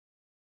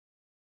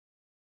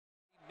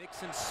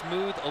Mixon,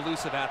 smooth,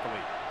 elusive athlete.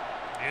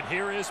 And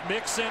here is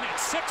Mixon at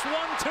 6'1",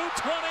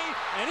 220,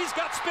 and he's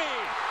got speed,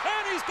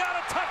 and he's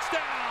got a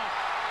touchdown.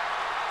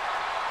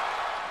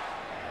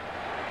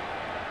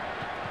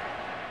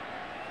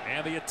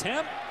 And the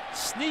attempt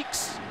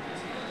sneaks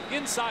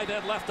inside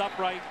that left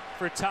upright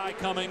for Ty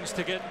Cummings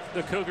to get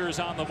the Cougars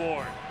on the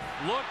board.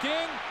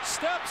 Looking,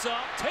 steps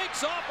up,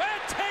 takes off,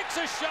 and takes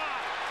a shot.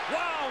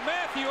 Wow,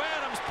 Matthew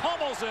Adams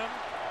pummels him.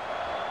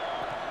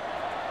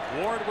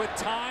 Ward with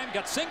time,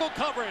 got single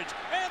coverage,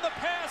 and the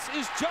pass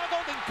is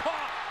juggled and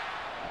caught.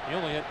 He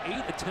only had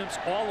 8 attempts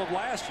all of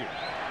last year.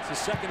 It's the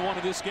second one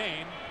of this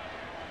game.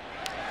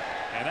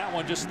 And that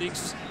one just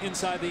sneaks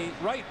inside the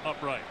right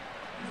upright.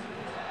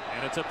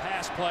 And it's a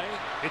pass play.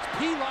 It's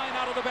P-line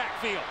out of the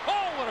backfield.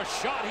 Oh, what a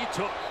shot he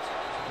took.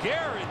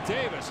 Garrett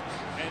Davis.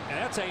 And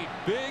that's a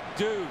big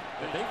dude.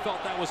 And they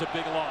felt that was a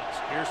big loss.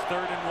 Here's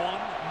 3rd and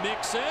 1.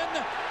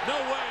 Mixon. No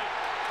way.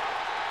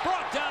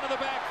 Brought down to the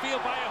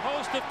backfield by a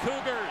host of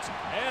Cougars.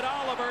 Ed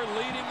Oliver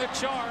leading the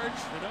charge.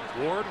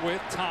 Ward with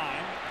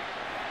time.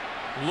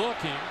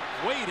 Looking,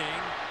 waiting.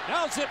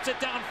 Now zips it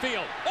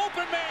downfield.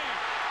 Open man.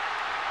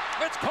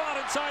 It's caught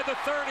inside the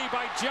 30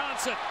 by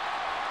Johnson.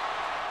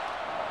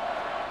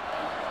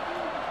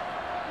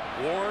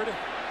 Ward.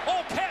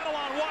 Oh,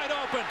 Catalan wide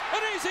open.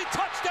 An easy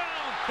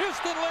touchdown.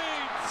 Houston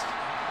leads.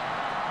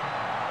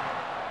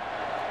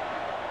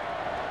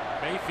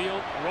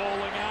 Mayfield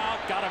rolling out.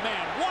 Got a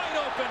man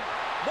wide open.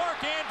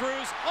 Mark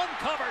Andrews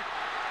uncovered.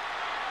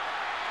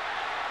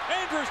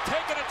 Andrews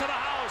taking it to the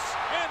house,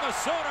 and the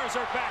Sooners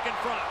are back in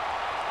front.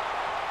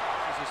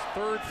 This is his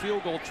 3rd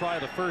field goal try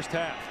of the first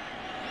half.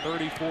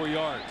 34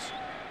 yards.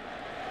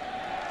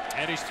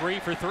 And he's 3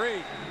 for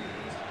 3.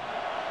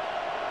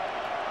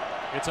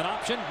 It's an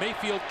option.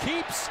 Mayfield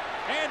keeps,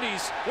 and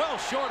he's well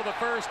short of the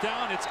first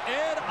down. It's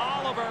Ed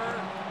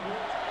Oliver.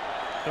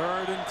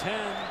 3rd and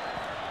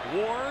 10.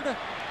 Ward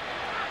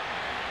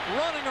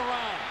running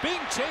around,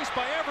 being chased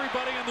by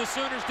everybody in the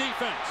Sooners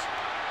defense.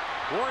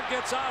 Ward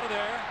gets out of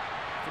there,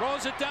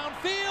 throws it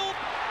downfield.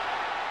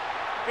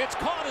 It's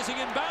caught as he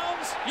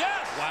inbounds.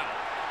 Yes! Wow.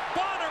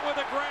 Bonner with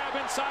a grab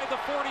inside the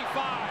 45.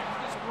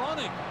 He's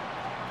running.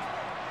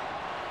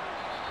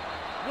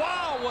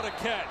 Wow, what a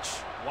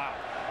catch. Wow.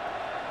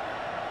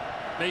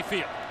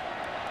 Mayfield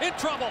in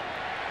trouble.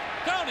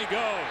 Down he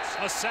goes.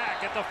 A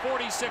sack at the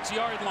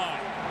 46-yard line.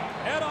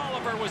 Ed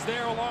Oliver was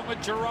there along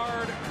with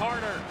Gerard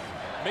Carter.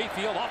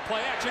 Mayfield off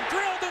play action,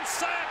 drilled and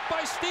sacked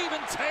by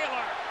Stephen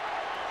Taylor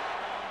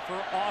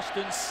for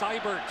Austin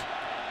Seibert.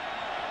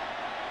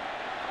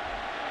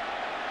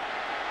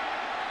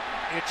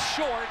 It's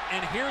short,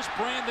 and here's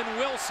Brandon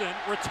Wilson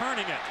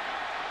returning it.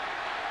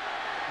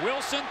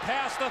 Wilson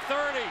past the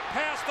 30,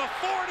 past the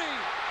 40.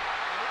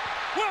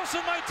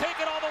 Wilson might take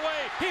it all the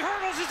way. He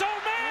hurdles his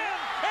own man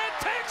and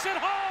takes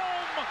it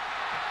home.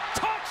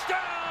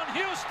 Touchdown,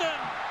 Houston.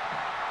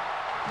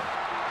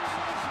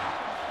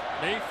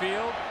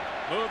 Mayfield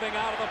moving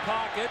out of the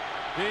pocket,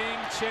 being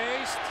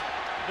chased,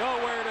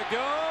 nowhere to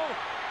go,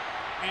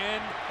 and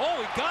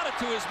oh, he got it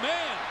to his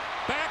man,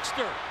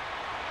 Baxter.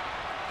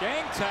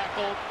 Gang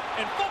tackled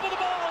and fumbled the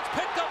ball. It's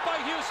picked up by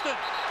Houston.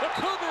 The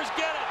Cougars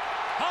get it.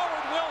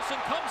 Howard Wilson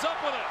comes up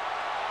with it.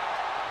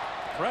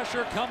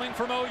 Pressure coming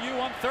from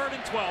OU on 3rd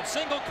and 12.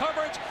 Single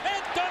coverage,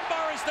 and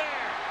Dunbar is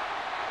there.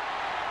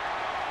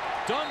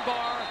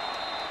 Dunbar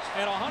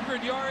at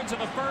 100 yards in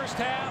the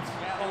first half.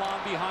 Babylon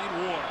behind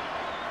Ward.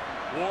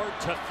 Ward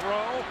to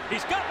throw.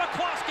 He's got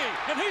McCloskey,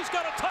 and he's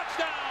got a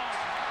touchdown.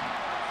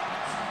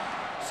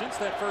 Since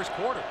that first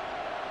quarter,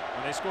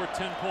 when they scored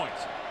 10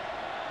 points,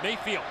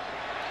 Mayfield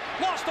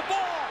lost the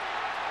ball.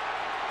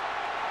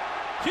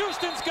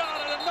 Houston's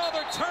got it.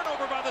 Another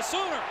turnover by the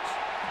Sooners.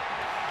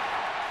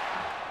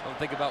 Don't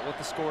think about what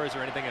the score is or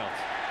anything else.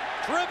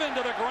 Driven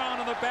to the ground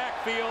in the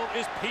backfield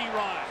is P.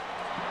 Ryan.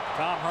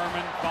 Tom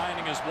Herman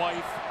finding his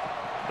wife.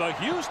 The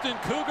Houston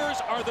Cougars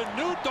are the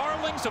new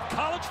darlings of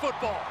college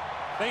football.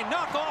 They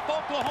knock off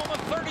Oklahoma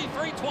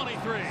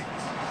 33-23.